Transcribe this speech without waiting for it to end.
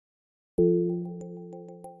Each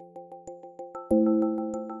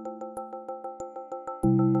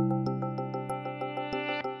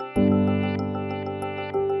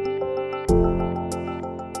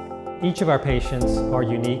of our patients are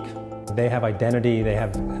unique. They have identity, they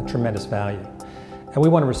have tremendous value. And we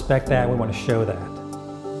want to respect that, we want to show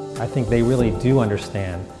that. I think they really do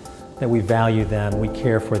understand that we value them, we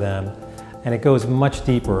care for them, and it goes much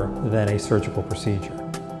deeper than a surgical procedure.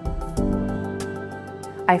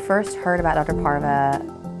 I first heard about Dr. Parva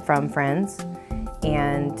from friends,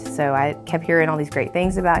 and so I kept hearing all these great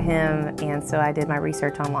things about him, and so I did my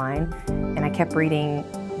research online, and I kept reading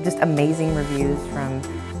just amazing reviews from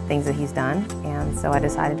things that he's done, and so I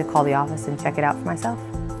decided to call the office and check it out for myself.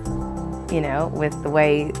 You know, with the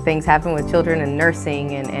way things happen with children and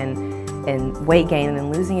nursing and weight gain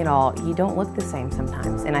and losing it all, you don't look the same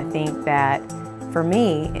sometimes. And I think that for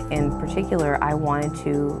me in particular, I wanted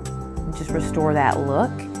to just restore that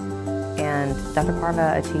look, and Dr.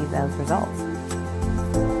 Parva achieved those results.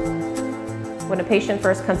 When a patient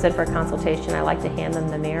first comes in for a consultation, I like to hand them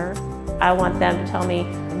the mirror. I want them to tell me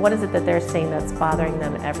what is it that they're seeing that's bothering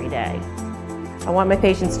them every day. I want my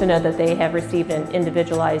patients to know that they have received an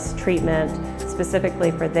individualized treatment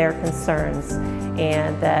specifically for their concerns,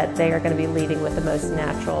 and that they are going to be leading with the most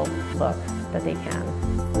natural look that they can.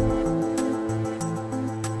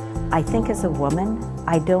 I think as a woman,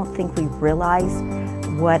 I don't think we realize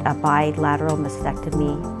what a bilateral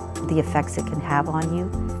mastectomy, the effects it can have on you.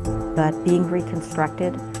 But being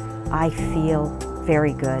reconstructed, I feel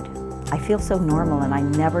very good. I feel so normal, and I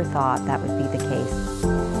never thought that would be the case.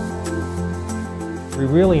 We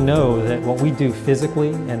really know that what we do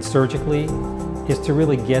physically and surgically is to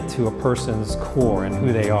really get to a person's core and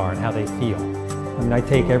who they are and how they feel. I mean, I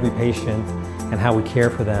take every patient and how we care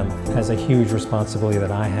for them as a huge responsibility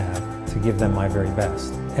that I have to give them my very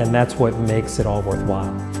best. And that's what makes it all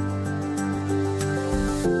worthwhile.